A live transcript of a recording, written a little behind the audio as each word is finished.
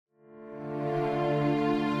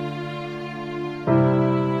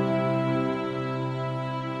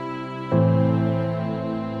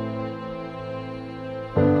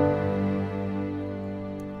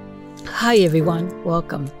Hi everyone,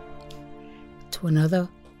 welcome to another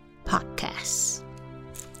podcast.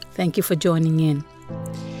 Thank you for joining in.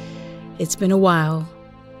 It's been a while,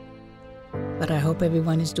 but I hope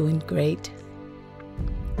everyone is doing great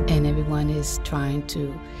and everyone is trying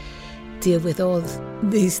to deal with all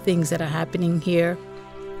these things that are happening here.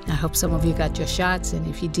 I hope some of you got your shots, and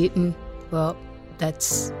if you didn't, well,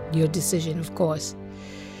 that's your decision, of course.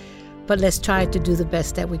 But let's try to do the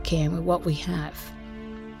best that we can with what we have.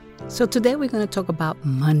 So today we're going to talk about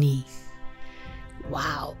money.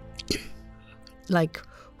 Wow. Like,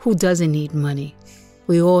 who doesn't need money?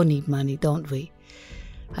 We all need money, don't we?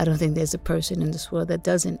 I don't think there's a person in this world that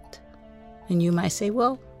doesn't. And you might say,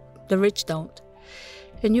 well, the rich don't.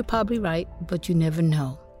 And you're probably right, but you never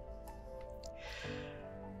know.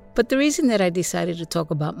 But the reason that I decided to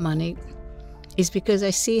talk about money is because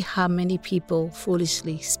I see how many people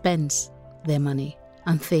foolishly spend their money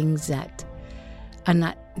on things that are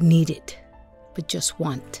not needed, but just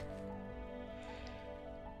want.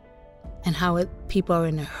 And how people are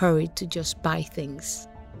in a hurry to just buy things.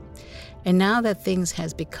 And now that things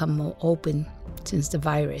has become more open since the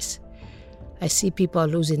virus, I see people are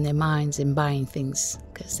losing their minds in buying things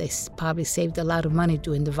because they probably saved a lot of money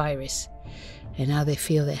during the virus. And now they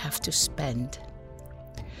feel they have to spend.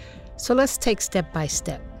 So let's take step by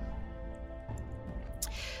step.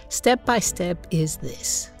 Step by step is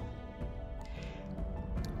this.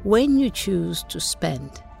 When you choose to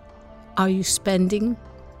spend, are you spending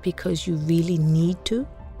because you really need to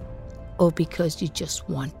or because you just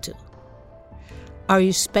want to? Are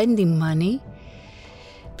you spending money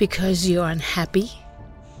because you're unhappy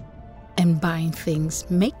and buying things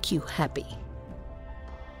make you happy?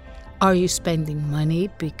 Are you spending money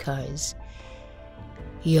because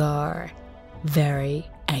you're very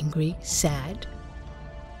angry, sad,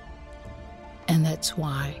 and that's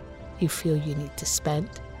why you feel you need to spend?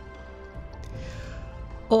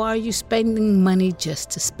 Or are you spending money just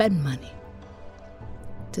to spend money?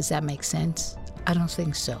 Does that make sense? I don't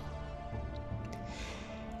think so.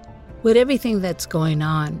 With everything that's going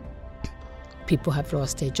on, people have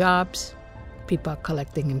lost their jobs, people are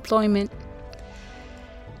collecting employment.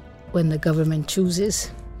 When the government chooses,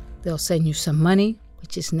 they'll send you some money,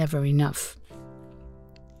 which is never enough.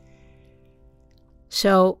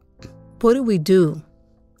 So, what do we do?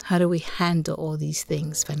 How do we handle all these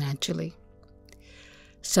things financially?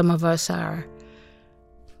 Some of us are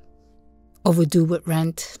overdue with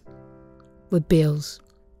rent, with bills,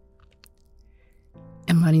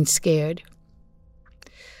 and running scared.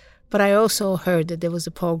 But I also heard that there was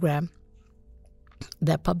a program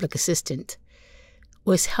that Public Assistant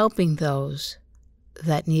was helping those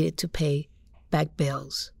that needed to pay back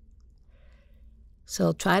bills.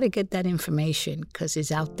 So try to get that information because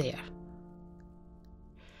it's out there.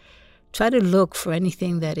 Try to look for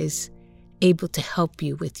anything that is able to help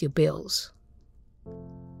you with your bills.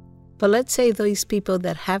 But let's say these people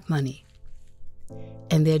that have money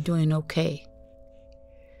and they're doing okay,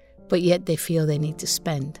 but yet they feel they need to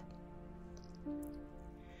spend.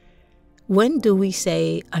 When do we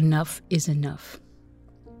say enough is enough?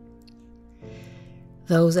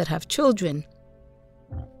 Those that have children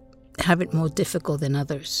have it more difficult than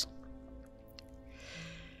others.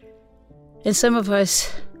 And some of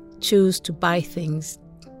us choose to buy things,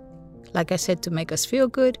 like I said, to make us feel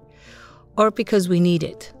good or because we need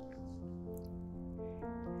it.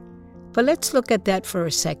 But let's look at that for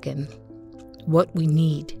a second. What we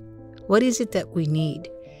need. What is it that we need?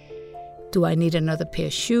 Do I need another pair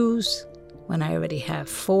of shoes when I already have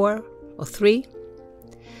 4 or 3?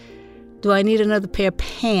 Do I need another pair of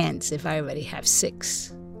pants if I already have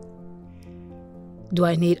 6? Do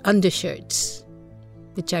I need undershirts,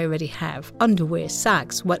 which I already have, underwear,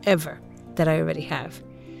 socks, whatever that I already have?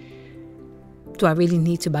 Do I really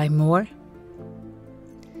need to buy more?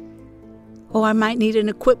 Or I might need an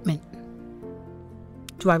equipment.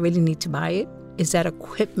 Do I really need to buy it? Is that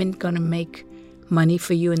equipment going to make money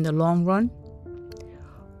for you in the long run?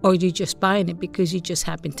 Or are you just buying it because you just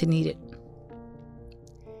happen to need it?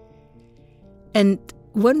 And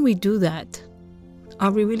when we do that,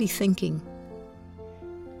 are we really thinking?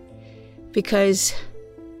 Because,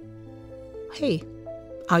 hey,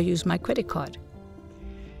 I'll use my credit card.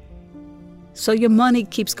 So your money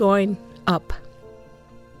keeps going up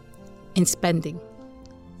in spending.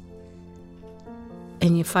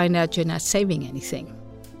 And you find out you're not saving anything.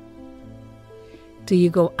 Do you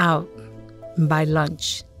go out and buy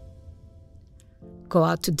lunch? Go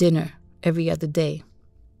out to dinner every other day?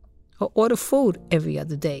 Or order food every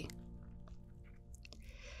other day?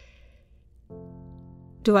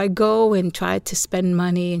 Do I go and try to spend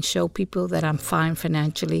money and show people that I'm fine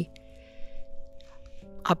financially?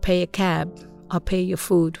 I'll pay a cab. I'll pay your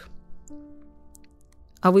food.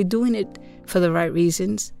 Are we doing it for the right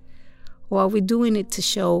reasons? Or are we doing it to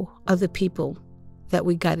show other people that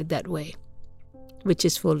we got it that way, which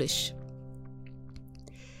is foolish?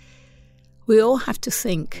 We all have to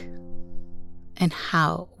think and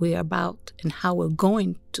how we're about and how we're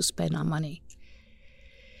going to spend our money.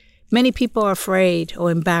 Many people are afraid or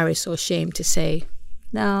embarrassed or ashamed to say,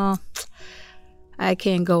 no, I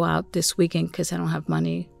can't go out this weekend because I don't have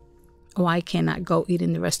money. Or I cannot go eat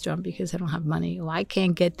in the restaurant because I don't have money. Or I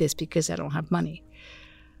can't get this because I don't have money.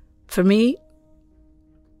 For me,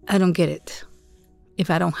 I don't get it. If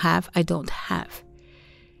I don't have, I don't have.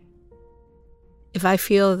 If I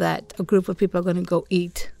feel that a group of people are going to go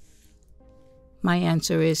eat, my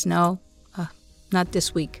answer is no, not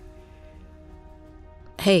this week.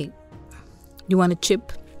 Hey, you want to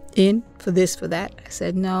chip in for this, for that? I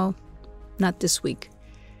said, no, not this week.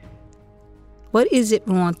 What is it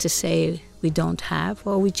wrong to say we don't have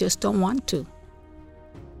or we just don't want to?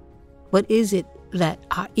 What is it that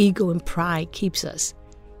our ego and pride keeps us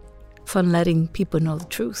from letting people know the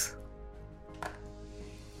truth?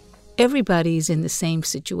 Everybody is in the same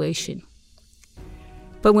situation.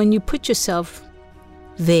 But when you put yourself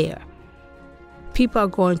there, people are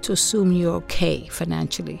going to assume you're okay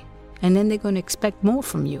financially, and then they're going to expect more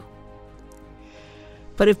from you.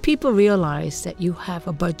 But if people realize that you have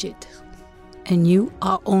a budget and you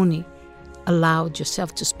are only allowed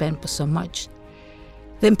yourself to spend for so much,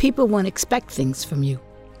 then people won't expect things from you.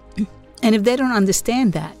 And if they don't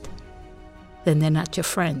understand that, then they're not your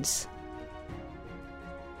friends.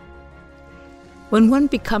 When one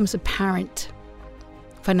becomes a parent,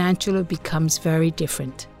 financially becomes very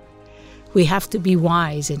different. We have to be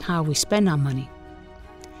wise in how we spend our money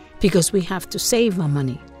because we have to save our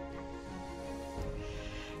money.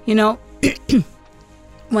 You know,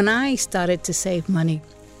 when I started to save money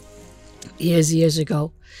years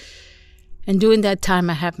ago, and during that time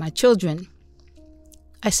I had my children,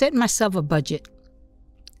 I set myself a budget.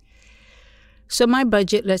 So my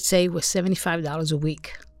budget, let's say, was $75 a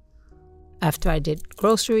week. After I did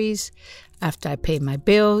groceries, after I paid my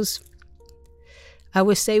bills, I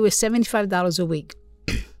would say it was $75 a week.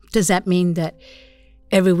 Does that mean that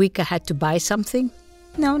every week I had to buy something?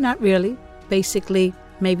 No, not really. Basically,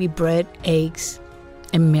 maybe bread, eggs,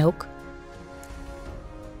 and milk.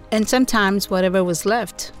 And sometimes whatever was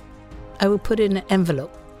left, I would put it in an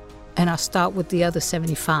envelope, and I'll start with the other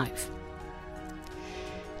 75.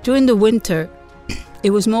 During the winter, it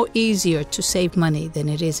was more easier to save money than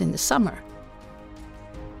it is in the summer.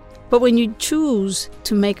 But when you choose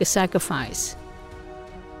to make a sacrifice,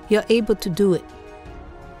 you're able to do it.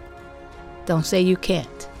 Don't say you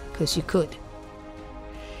can't, because you could.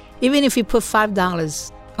 Even if you put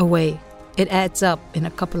 $5 away, it adds up in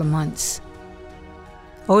a couple of months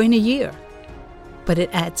or in a year, but it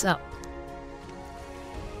adds up.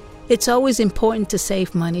 It's always important to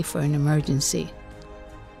save money for an emergency.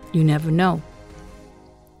 You never know.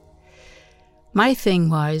 My thing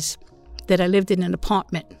was that I lived in an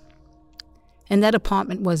apartment, and that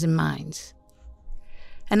apartment wasn't mine.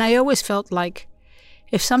 And I always felt like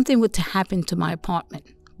if something were to happen to my apartment,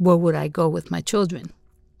 where would I go with my children?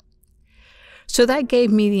 So that gave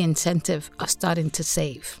me the incentive of starting to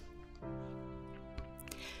save.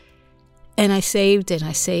 And I saved and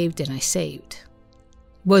I saved and I saved.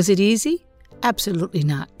 Was it easy? Absolutely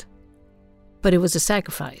not. But it was a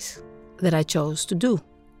sacrifice that I chose to do.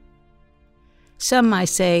 Some might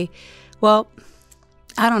say, well,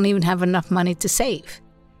 I don't even have enough money to save.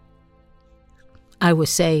 I would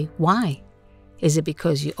say, why? Is it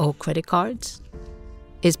because you owe credit cards?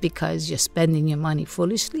 Is it because you're spending your money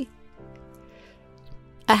foolishly?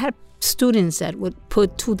 I had students that would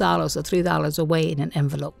put $2 or $3 away in an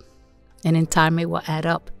envelope, and in time it will add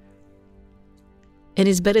up. It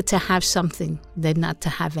is better to have something than not to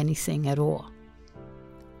have anything at all.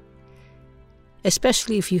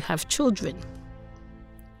 Especially if you have children.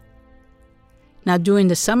 Now, during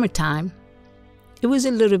the summertime, it was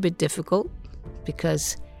a little bit difficult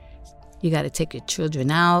because you got to take your children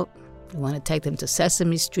out. You want to take them to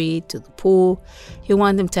Sesame Street, to the pool. You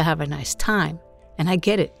want them to have a nice time. And I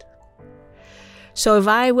get it. So if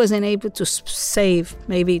I wasn't able to save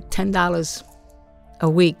maybe $10 a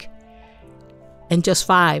week and just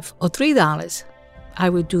 $5 or $3, I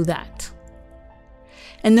would do that.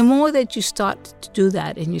 And the more that you start to do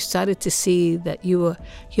that and you started to see that your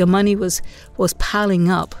money was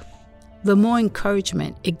piling up, the more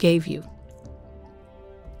encouragement it gave you.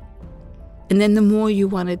 And then the more you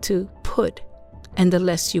wanted to put and the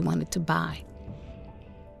less you wanted to buy.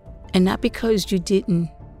 And not because you didn't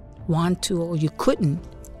want to or you couldn't,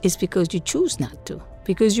 it's because you choose not to.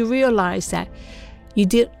 because you realize that you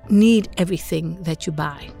didn't need everything that you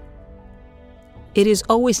buy. It is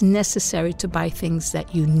always necessary to buy things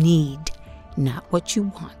that you need, not what you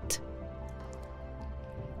want.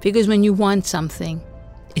 Because when you want something,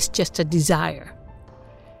 it's just a desire.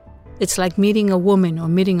 It's like meeting a woman or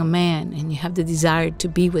meeting a man, and you have the desire to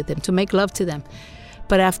be with them, to make love to them.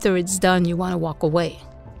 But after it's done, you want to walk away.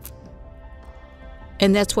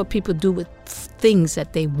 And that's what people do with things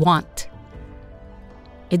that they want.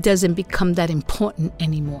 It doesn't become that important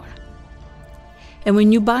anymore. And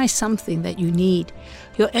when you buy something that you need,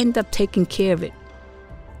 you'll end up taking care of it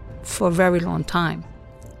for a very long time.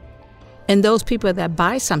 And those people that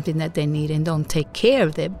buy something that they need and don't take care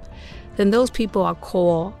of them, then those people are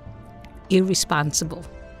called irresponsible.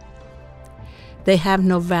 They have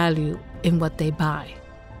no value in what they buy,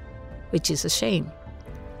 which is a shame.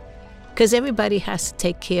 Because everybody has to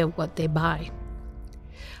take care of what they buy.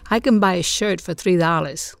 I can buy a shirt for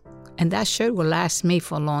 $3, and that shirt will last me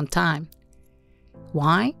for a long time.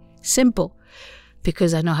 Why? Simple.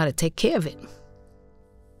 Because I know how to take care of it.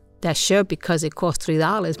 That shirt, because it costs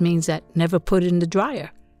 $3, means that never put it in the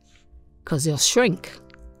dryer, because it'll shrink.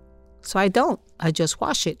 So I don't. I just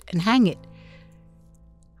wash it and hang it.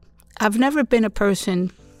 I've never been a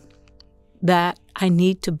person that I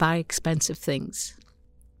need to buy expensive things.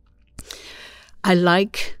 I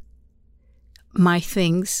like my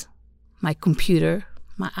things, my computer,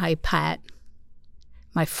 my iPad,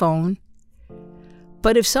 my phone.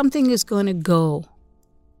 But if something is going to go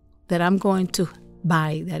that I'm going to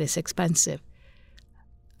buy that is expensive,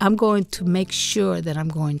 I'm going to make sure that I'm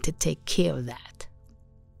going to take care of that.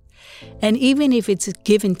 And even if it's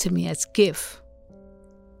given to me as gift,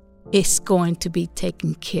 it's going to be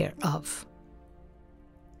taken care of.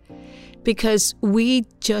 Because we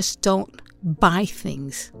just don't buy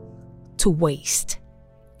things to waste.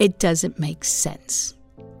 It doesn't make sense.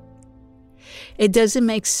 It doesn't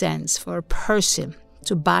make sense for a person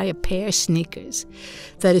to buy a pair of sneakers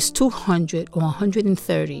that is $200 or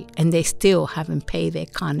 $130 and they still haven't paid their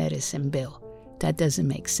Con Edison bill. That doesn't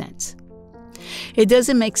make sense. It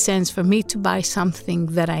doesn't make sense for me to buy something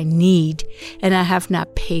that I need and I have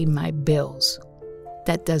not paid my bills.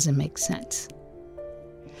 That doesn't make sense.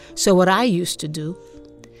 So what I used to do,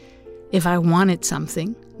 if I wanted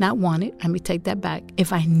something, not wanted, let me take that back.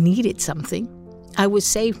 If I needed something, I would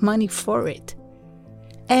save money for it.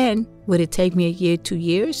 And would it take me a year, 2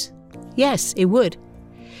 years? Yes, it would.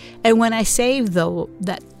 And when I saved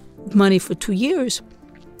that money for 2 years,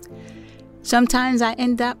 sometimes I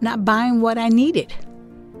end up not buying what I needed.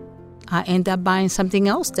 I end up buying something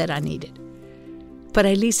else that I needed. But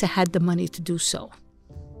at least I had the money to do so.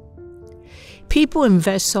 People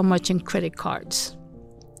invest so much in credit cards.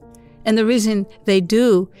 And the reason they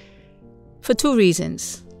do, for 2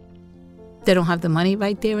 reasons. They don't have the money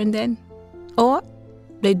right there and then, or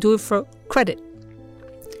they do it for credit.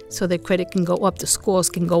 So their credit can go up, the scores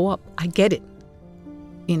can go up. I get it,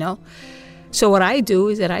 you know. So what I do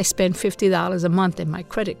is that I spend $50 a month in my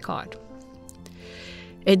credit card.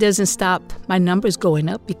 It doesn't stop my numbers going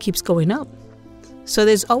up, it keeps going up. So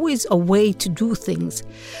there's always a way to do things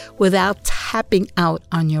without tapping out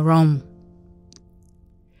on your own.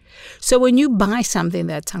 So when you buy something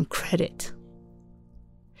that's on credit,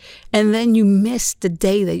 and then you miss the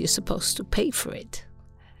day that you're supposed to pay for it,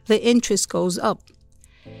 the interest goes up.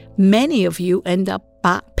 Many of you end up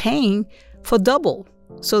paying for double.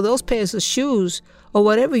 So those pairs of shoes or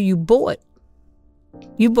whatever you bought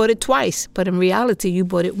it twice, but in reality, you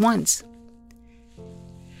bought it once.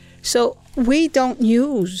 So we don't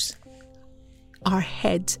use our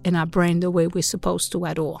heads and our brain the way we're supposed to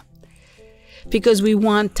at all, because we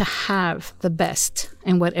want to have the best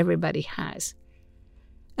in what everybody has.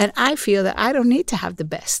 And I feel that I don't need to have the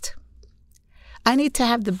best. I need to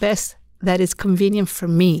have the best that is convenient for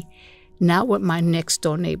me, not what my next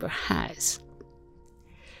door neighbor has.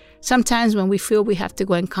 Sometimes when we feel we have to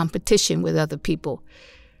go in competition with other people,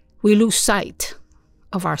 we lose sight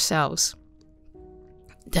of ourselves.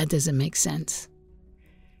 That doesn't make sense.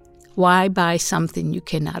 Why buy something you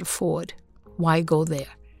cannot afford? Why go there?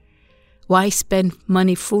 Why spend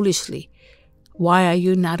money foolishly? Why are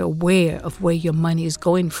you not aware of where your money is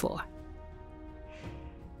going for?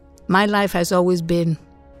 My life has always been,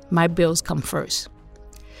 my bills come first.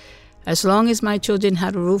 As long as my children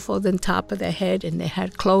had a roof over the top of their head and they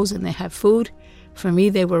had clothes and they had food, for me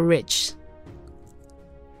they were rich.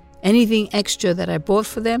 Anything extra that I bought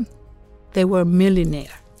for them, they were a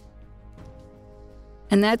millionaire.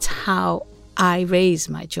 And that's how I raise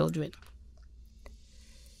my children.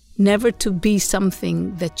 Never to be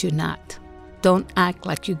something that you're not. Don't act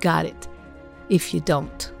like you got it if you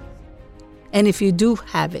don't. And if you do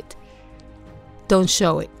have it, don't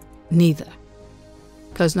show it neither,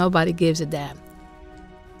 because nobody gives a damn.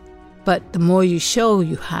 But the more you show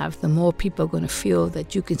you have, the more people are going to feel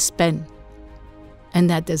that you can spend. And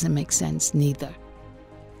that doesn't make sense neither.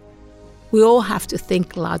 We all have to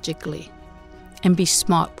think logically and be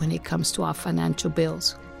smart when it comes to our financial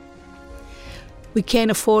bills. We can't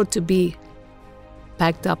afford to be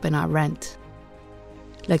backed up in our rent,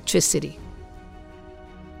 electricity.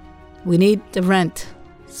 We need the rent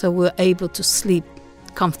so we're able to sleep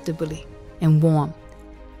comfortably and warm.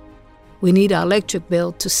 We need our electric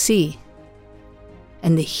bill to see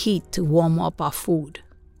and the heat to warm up our food.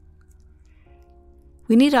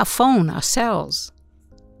 We need our phone, our cells,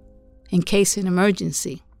 in case of an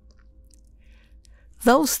emergency.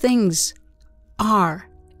 Those things are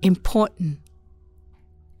important,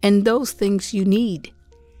 and those things you need.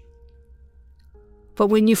 But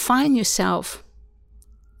when you find yourself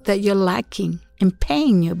that you're lacking in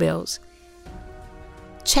paying your bills,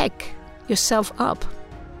 check yourself up.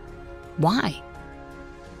 Why?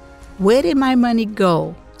 Where did my money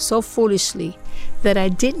go so foolishly that I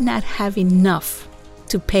did not have enough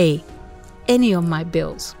to pay any of my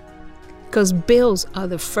bills? Because bills are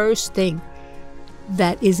the first thing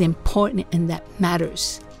that is important and that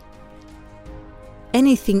matters.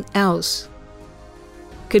 Anything else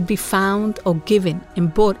could be found or given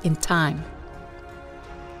and bought in time.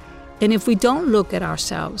 And if we don't look at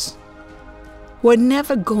ourselves, we're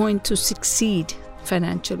never going to succeed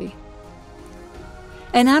financially.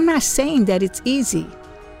 And I'm not saying that it's easy.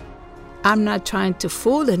 I'm not trying to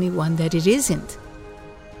fool anyone that it isn't.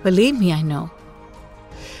 Believe me, I know.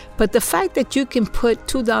 But the fact that you can put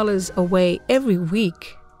 $2 away every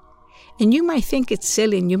week, and you might think it's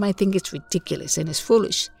silly and you might think it's ridiculous and it's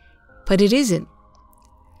foolish, but it isn't.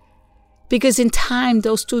 Because in time,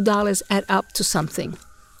 those $2 add up to something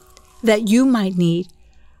that you might need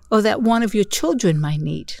or that one of your children might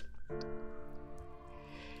need.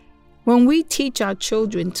 When we teach our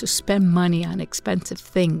children to spend money on expensive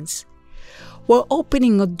things, we're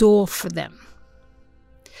opening a door for them.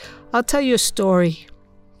 I'll tell you a story.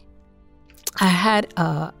 I had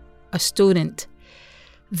a student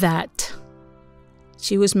that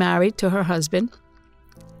she was married to her husband,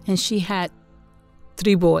 and she had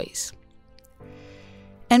 3 boys.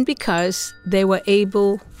 And because they were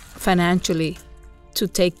able financially to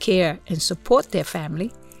take care and support their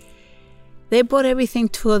family, they bought everything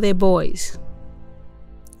for their boys.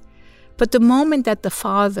 But the moment that the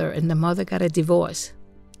father and the mother got a divorce,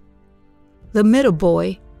 the middle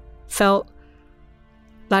boy felt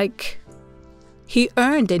like he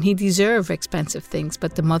earned and he deserved expensive things,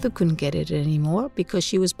 but the mother couldn't get it anymore because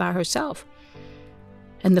she was by herself.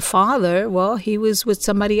 And the father, well, he was with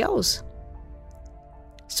somebody else.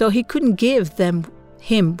 So he couldn't give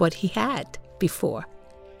him what he had before.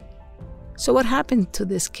 So what happened to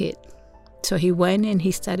this kid? So he went and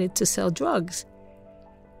he started to sell drugs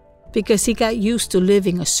because he got used to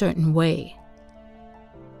living a certain way.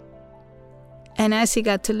 And as he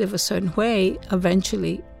got to live a certain way,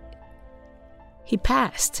 eventually he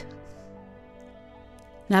passed.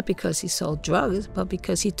 Not because he sold drugs, but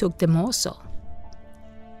because he took them also.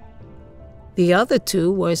 The other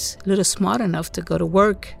 2 was a little smart enough to go to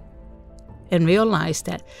work and realize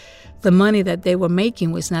that the money that they were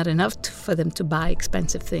making was not enough for them to buy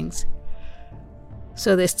expensive things.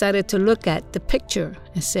 So they started to look at the picture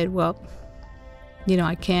and said, well,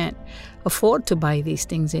 I can't afford to buy these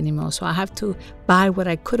things anymore, so I have to buy what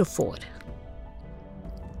I could afford.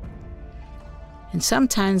 And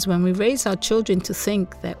sometimes when we raise our children to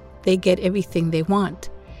think that they get everything they want,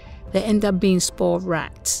 they end up being spoiled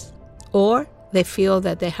rats. Or they feel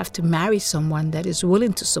that they have to marry someone that is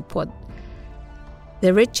willing to support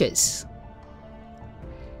their riches.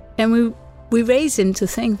 And we raise them to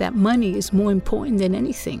think that money is more important than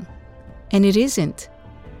anything. And it isn't.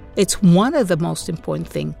 It's one of the most important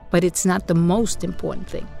things, but it's not the most important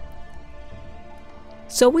thing.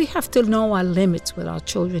 So we have to know our limits with our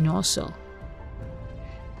children also.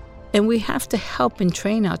 And we have to help and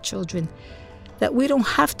train our children that we don't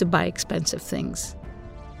have to buy expensive things.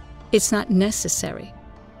 It's not necessary.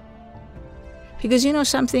 Because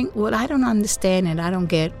something, what I don't understand and I don't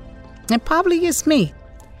get, and probably it's me,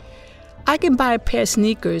 I can buy a pair of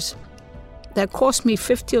sneakers that cost me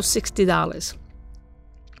 $50 or $60.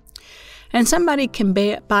 And somebody can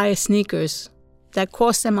buy sneakers that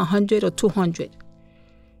cost them $100 or $200.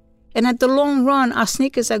 And at the long run, our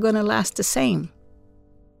sneakers are going to last the same.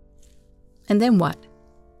 And then what?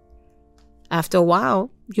 After a while,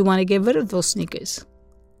 you want to get rid of those sneakers.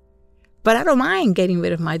 But I don't mind getting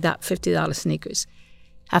rid of my $50 sneakers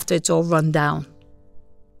after it's all run down.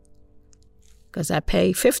 because I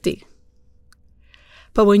pay $50.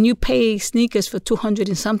 But when you pay sneakers for $200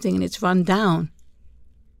 and something and it's run down,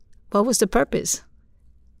 what was the purpose?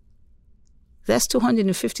 That's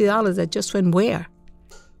 $250 that just went where?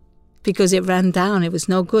 Because it ran down, it was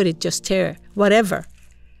no good, it just tear, whatever.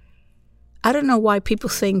 I don't know why people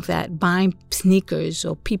think that buying sneakers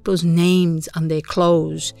or people's names on their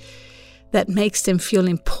clothes, that makes them feel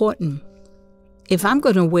important. If I'm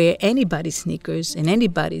going to wear anybody's sneakers and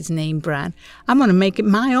anybody's name brand, I'm going to make it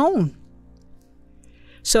my own.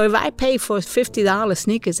 So if I pay for $50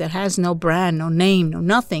 sneakers that has no brand, no name, no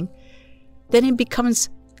nothing, then it becomes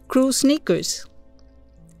Crew sneakers.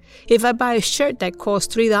 If I buy a shirt that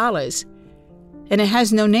costs $3 and it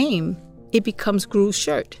has no name, it becomes Crew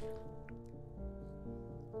shirt.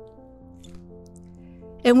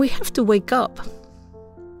 And we have to wake up.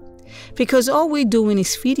 Because all we're doing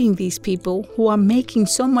is feeding these people who are making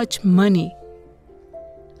so much money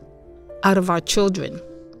out of our children.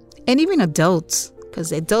 And even adults,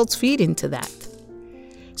 because adults feed into that.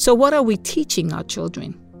 So what are we teaching our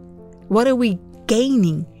children? What are we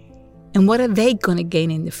gaining? And what are they going to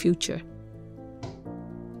gain in the future?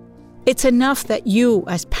 It's enough that you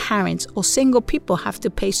as parents or single people have to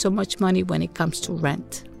pay so much money when it comes to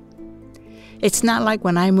rent. It's not like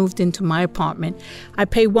when I moved into my apartment, I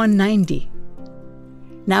pay $190.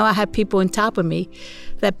 Now I have people on top of me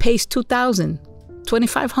that pays $2,000,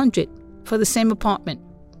 $2,500 for the same apartment.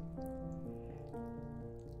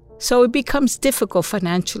 So it becomes difficult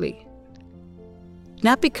financially.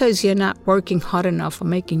 Not because you're not working hard enough or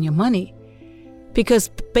making your money, because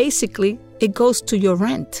basically it goes to your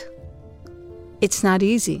rent. It's not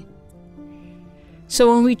easy.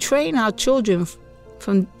 So when we train our children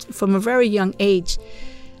from a very young age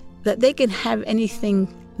that they can have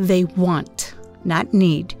anything they want, not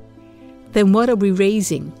need, then what are we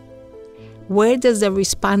raising? Where does the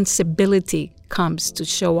responsibility comes to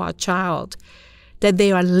show our child that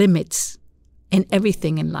there are limits in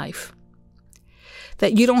everything in life?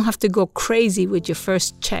 That you don't have to go crazy with your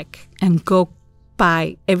first check and go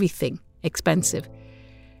buy everything expensive,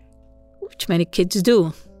 which many kids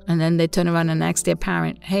do. And then they turn around and ask their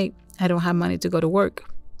parent, hey, I don't have money to go to work.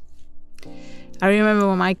 I remember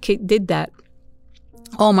when my kid did that.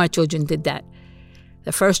 All my children did that.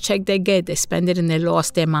 The first check they get, they spend it and they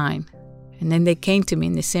lost their mind. And then they came to me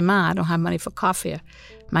and they said, Ma, I don't have money for coffee.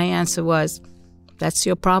 My answer was, that's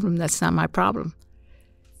your problem. That's not my problem.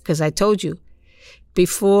 Because I told you,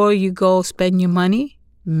 before you go spend your money,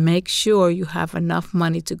 make sure you have enough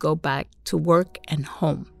money to go back to work and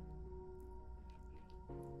home.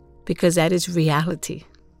 Because that is reality.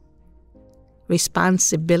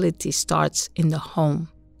 Responsibility starts in the home.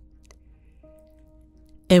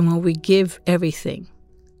 And when we give everything,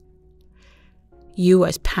 you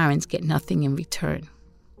as parents get nothing in return.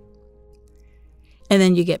 And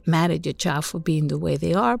then you get mad at your child for being the way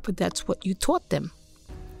they are, but that's what you taught them.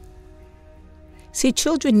 See,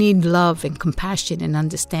 children need love and compassion and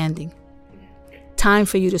understanding. Time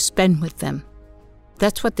for you to spend with them.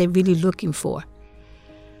 That's what they're really looking for.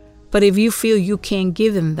 But if you feel you can't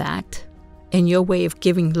give them that, and your way of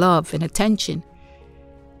giving love and attention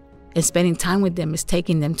and spending time with them is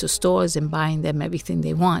taking them to stores and buying them everything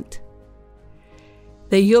they want,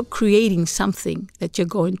 then you're creating something that you're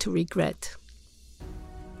going to regret.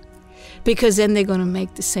 Because then they're going to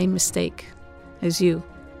make the same mistake as you,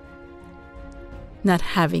 not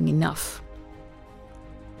having enough.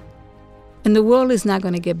 And the world is not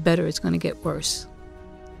going to get better, it's going to get worse.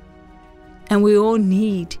 And we all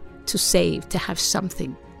need to save, to have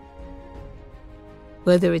something.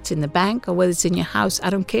 Whether it's in the bank or whether it's in your house, I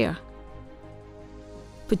don't care.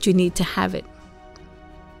 But you need to have it.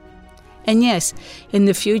 And yes, in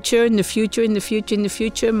the future,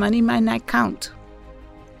 money might not count.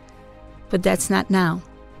 But that's not now.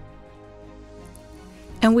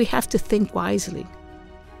 And we have to think wisely.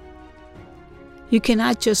 You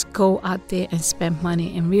cannot just go out there and spend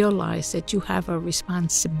money and realize that you have a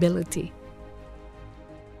responsibility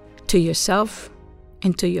to yourself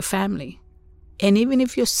and to your family. And even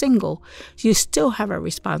if you're single, you still have a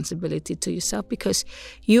responsibility to yourself because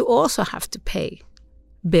you also have to pay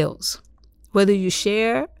bills. Whether you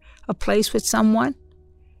share a place with someone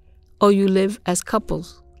or you live as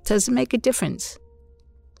couples, doesn't make a difference.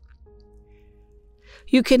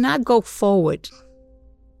 You cannot go forward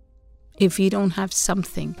if you don't have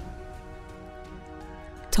something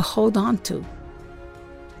to hold on to.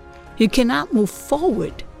 You cannot move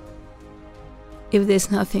forward if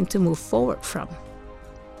there's nothing to move forward from.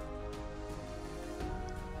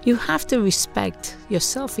 You have to respect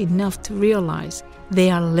yourself enough to realize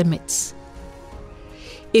there are limits.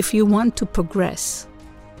 If you want to progress,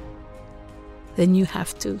 then you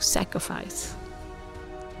have to sacrifice.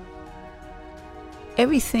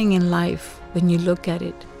 Everything in life, when you look at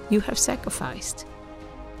it, you have sacrificed.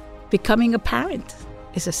 Becoming a parent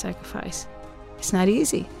is a sacrifice. It's not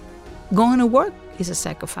easy. Going to work is a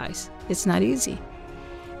sacrifice. It's not easy.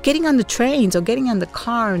 Getting on the trains or getting on the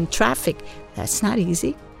car in traffic, that's not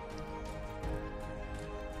easy.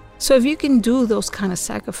 So if you can do those kind of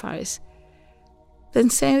sacrifice, then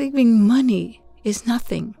saving money is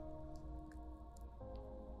nothing.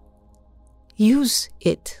 Use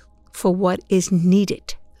it for what is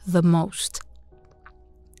needed the most.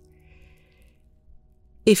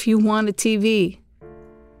 If you want a TV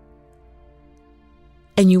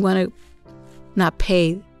and you want to not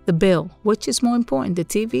pay the bill, which is more important, the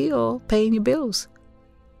TV or paying your bills?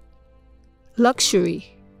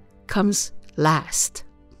 Luxury comes last.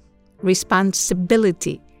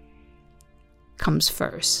 Responsibility comes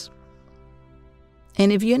first.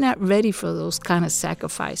 And if you're not ready for those kind of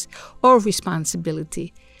sacrifice or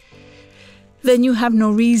responsibility, then you have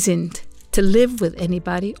no reason to live with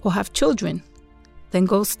anybody or have children. Then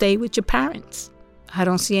go stay with your parents. I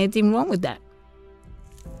don't see anything wrong with that.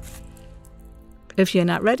 If you're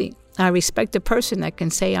not ready, I respect the person that can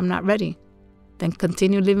say, I'm not ready. Then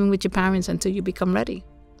continue living with your parents until you become ready.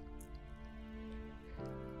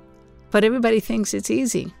 But everybody thinks it's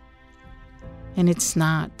easy. And it's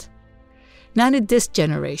not. Not in this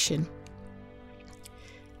generation.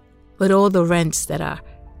 With all the rents that are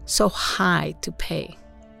so high to pay,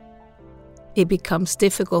 it becomes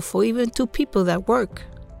difficult for even two people that work.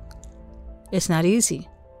 It's not easy.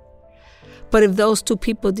 But if those two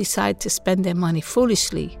people decide to spend their money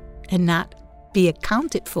foolishly and not be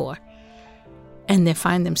accounted for, and they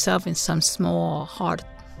find themselves in some small, hard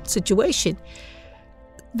situation,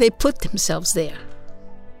 they put themselves there.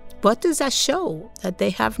 What does that show? That they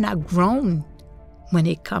have not grown when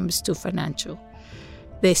it comes to financial.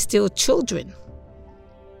 They're still children.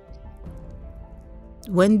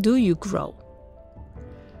 When do you grow?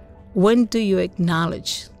 When do you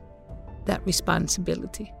acknowledge that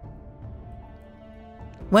responsibility?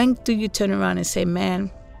 When do you turn around and say, man,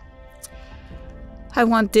 I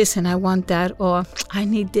want this and I want that, or I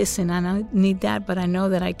need this and I need that, but I know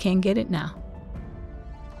that I can't get it now.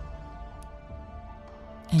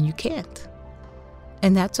 And you can't.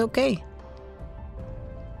 And that's okay.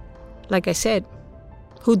 Like I said,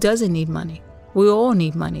 who doesn't need money? We all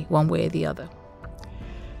need money one way or the other.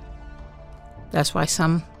 That's why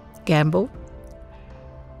some gamble,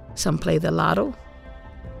 some play the lotto,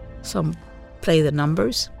 some play the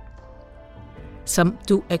numbers, some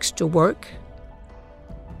do extra work.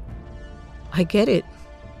 I get it.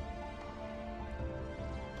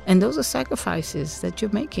 And those are sacrifices that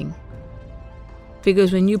you're making.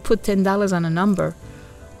 Because when you put $10 on a number,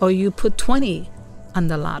 or you put 20 on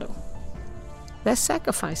the lotto, that's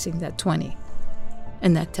sacrificing that 20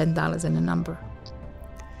 and that $10 in a number.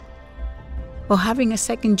 Or having a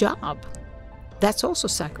second job, that's also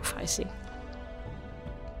sacrificing.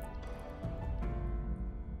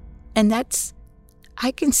 And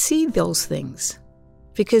I can see those things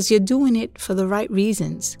because you're doing it for the right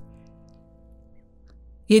reasons.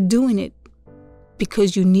 You're doing it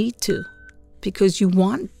because you need to, because you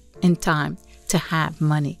want in time to have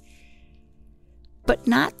money. But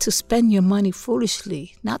not to spend your money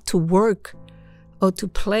foolishly, not to work or to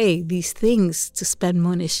play these things to spend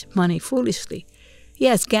money foolishly.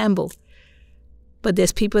 Yes, gamble. But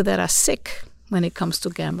there's people that are sick when it comes to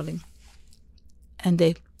gambling. And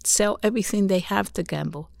they sell everything they have to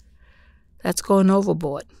gamble. That's going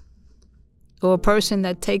overboard. Or a person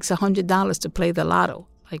that takes $100 to play the lotto.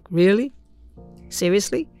 Like, really?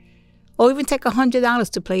 Seriously? Or even take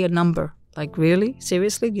 $100 to play a number. Like, really?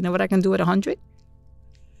 Seriously? You know what I can do with 100?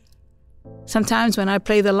 Sometimes when I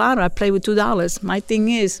play the lotto, I play with $2. My thing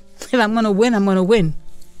is, if I'm going to win, I'm going to win.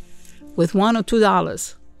 With $1 or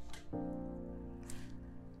 $2.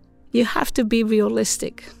 You have to be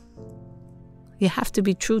realistic. You have to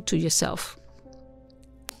be true to yourself.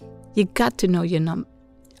 You got to know you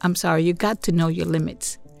got to know your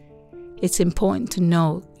limits. It's important to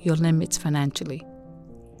know your limits financially.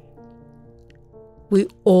 We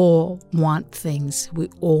all want things. We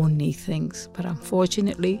all need things. But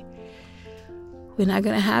unfortunately, we're not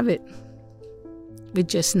going to have it. We're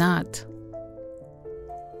just not.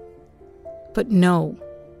 But know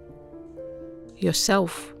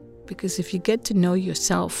yourself. Because if you get to know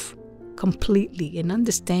yourself completely and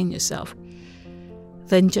understand yourself,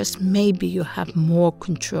 then just maybe you'll have more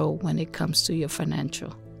control when it comes to your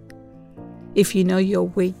financial. If you know you're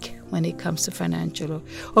weak when it comes to financial,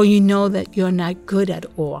 or you know that you're not good at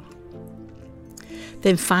all,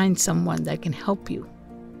 then find someone that can help you.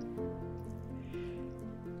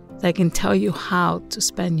 that can tell you how to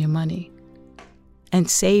spend your money and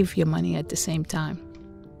save your money at the same time.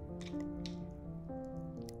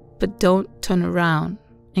 But don't turn around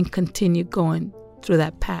and continue going through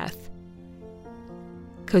that path,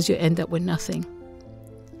 because you end up with nothing.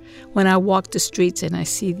 When I walk the streets and I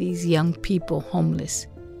see these young people homeless,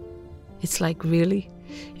 it's like, really?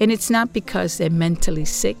 And it's not because they're mentally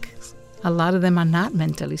sick. A lot of them are not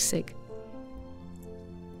mentally sick.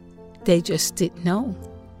 They just didn't know.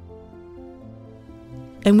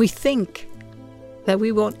 And we think that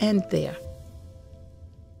we won't end there.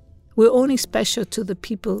 We're only special to the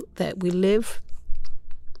people that we live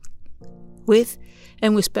with,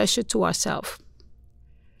 and we're special to ourselves.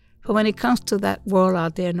 But when it comes to that world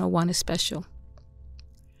out there, no one is special.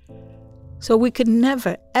 So we could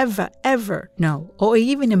never, ever, ever know or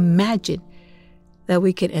even imagine that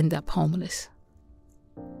we could end up homeless.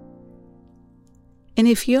 And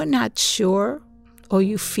if you're not sure, or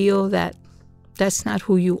you feel that that's not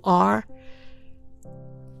who you are,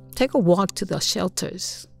 take a walk to the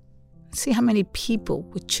shelters. See how many people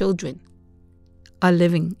with children are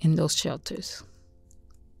living in those shelters.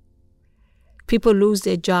 People lose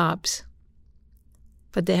their jobs,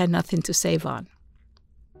 but they had nothing to save on.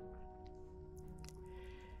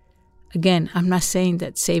 Again, I'm not saying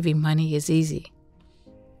that saving money is easy,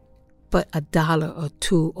 but $1 or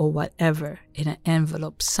 $2 or whatever in an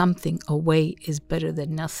envelope, something away, is better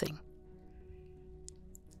than nothing.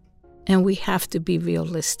 And we have to be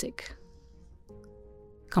realistic,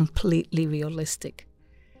 completely realistic,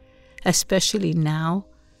 especially now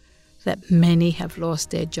that many have lost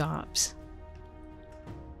their jobs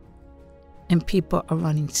and people are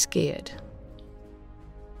running scared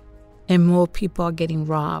and more people are getting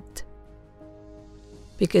robbed,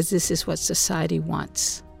 because this is what society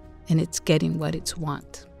wants, and it's getting what it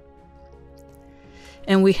wants.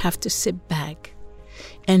 And we have to sit back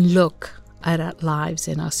and look at our lives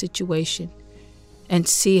and our situation and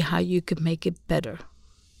see how you can make it better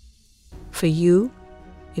for you,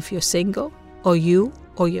 if you're single, or you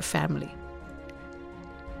or your family.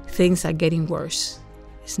 Things are getting worse.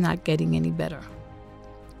 It's not getting any better.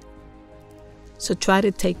 So try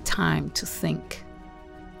to take time to think.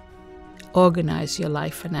 Organize your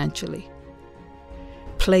life financially.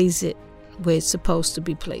 Place it where it's supposed to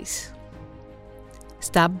be placed.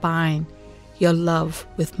 Stop buying your love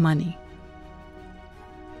with money,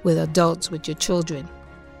 with adults, with your children.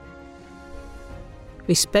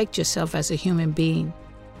 Respect yourself as a human being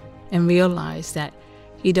and realize that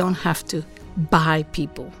you don't have to buy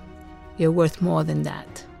people. You're worth more than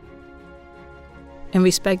that. And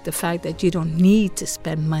respect the fact that you don't need to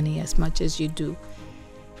spend money as much as you do.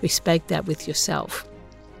 Respect that with yourself.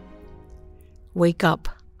 Wake up.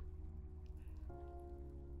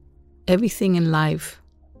 Everything in life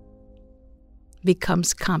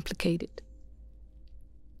becomes complicated.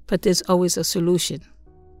 But there's always a solution.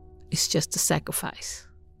 It's just a sacrifice.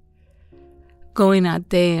 Going out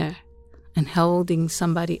there and holding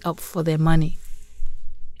somebody up for their money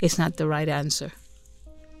is not the right answer.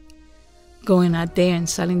 Going out there and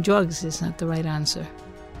selling drugs is not the right answer.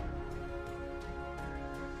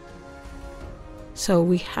 So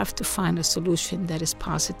we have to find a solution that is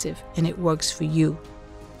positive and it works for you.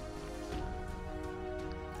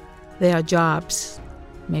 There are jobs,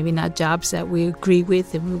 maybe not jobs that we agree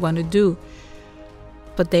with and we want to do,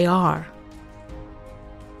 but they are.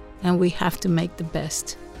 And we have to make the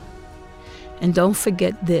best. And don't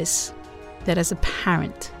forget this, that as a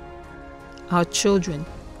parent, our children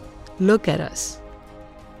look at us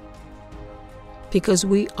because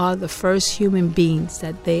we are the first human beings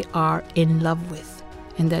that they are in love with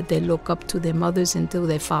and that they look up to their mothers and to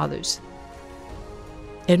their fathers.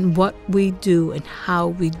 And what we do and how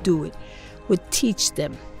we do it would teach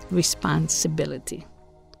them responsibility,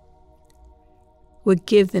 would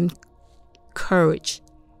give them courage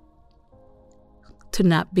to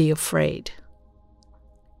not be afraid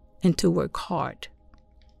and to work hard.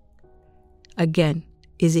 Again,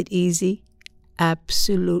 is it easy?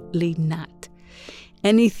 Absolutely not.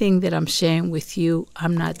 Anything that I'm sharing with you,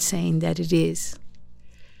 I'm not saying that it is.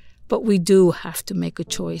 But we do have to make a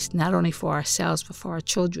choice, not only for ourselves, but for our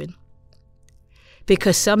children.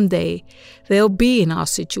 Because someday they'll be in our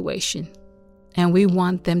situation, and we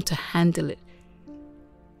want them to handle it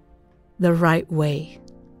the right way.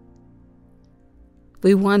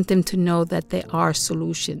 We want them to know that there are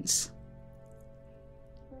solutions.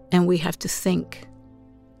 And we have to think.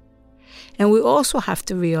 And we also have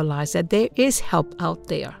to realize that there is help out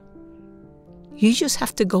there. You just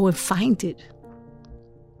have to go and find it.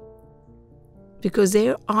 Because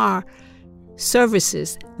there are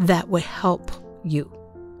services that will help you.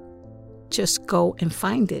 Just go and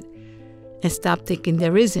find it. and stop thinking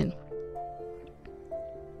there isn't.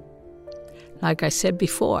 Like I said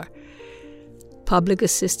before, public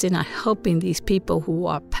assistance are helping these people who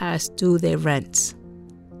are past due their rents.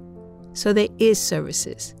 So there is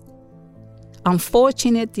services.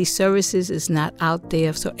 Unfortunate, these services is not out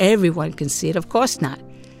there so everyone can see it. Of course not.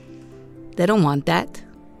 They don't want that.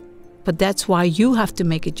 But that's why you have to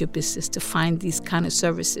make it your business to find these kind of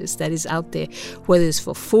services that is out there, whether it's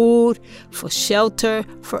for food, for shelter,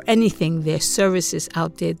 for anything. There's services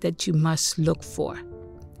out there that you must look for.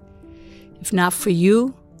 If not for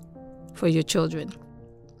you, for your children.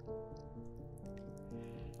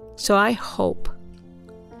 So I hope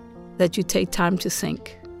that you take time to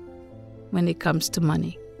think when it comes to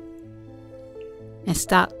money and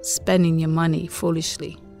stop spending your money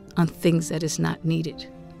foolishly on things that is not needed.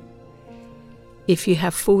 If you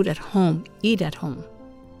have food at home, eat at home.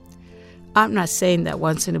 I'm not saying that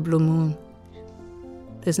once in a blue moon,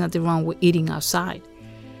 there's nothing wrong with eating outside,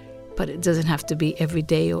 but it doesn't have to be every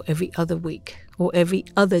day or every other week or every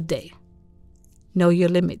other day. Know your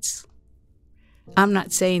limits. I'm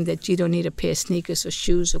not saying that you don't need a pair of sneakers or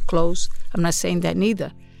shoes or clothes. I'm not saying that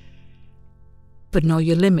neither. But know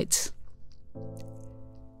your limits.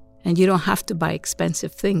 And you don't have to buy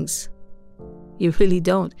expensive things. You really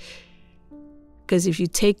don't. Because if you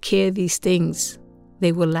take care of these things,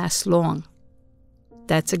 they will last long.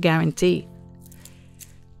 That's a guarantee.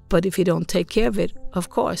 But if you don't take care of it, of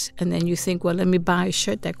course, and then you think, well, let me buy a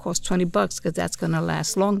shirt that costs $20 because that's going to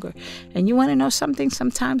last longer. And you want to know something?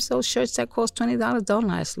 Sometimes those shirts that cost $20 don't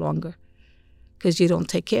last longer because you don't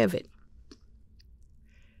take care of it.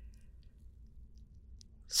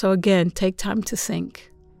 So again, take time to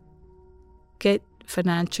think. Get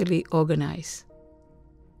financially organized.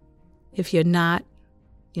 If you're not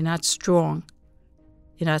strong,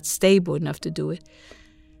 you're not stable enough to do it,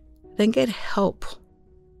 then get help.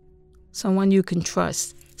 Someone you can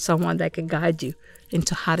trust, someone that can guide you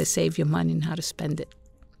into how to save your money and how to spend it.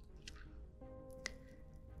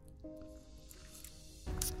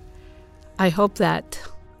 I hope that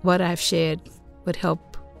what I've shared would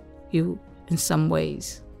help you in some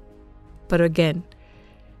ways. But again,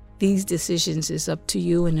 these decisions is up to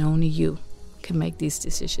you, and only you can make these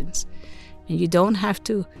decisions. And you don't have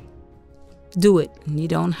to do it, and you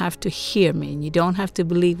don't have to hear me, and you don't have to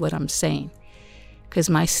believe what I'm saying. Because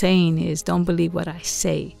my saying is, don't believe what I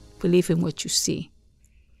say. Believe in what you see.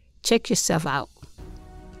 Check yourself out.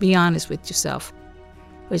 Be honest with yourself,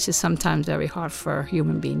 which is sometimes very hard for a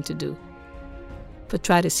human being to do. But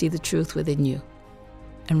try to see the truth within you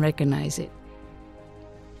and recognize it.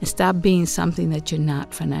 And stop being something that you're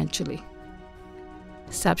not financially.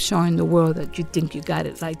 Stop showing the world that you think you got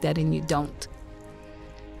it like that and you don't.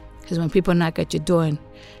 Because when people knock at your door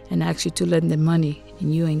and ask you to lend them money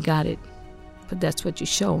and you ain't got it, but that's what you're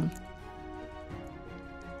shown,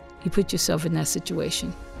 you put yourself in that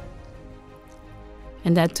situation.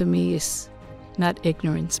 And that to me is not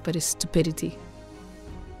ignorance, but it's stupidity.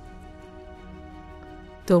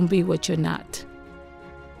 Don't be what you're not.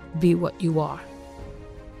 Be what you are.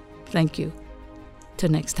 Thank you. Till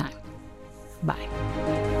next time. Bye.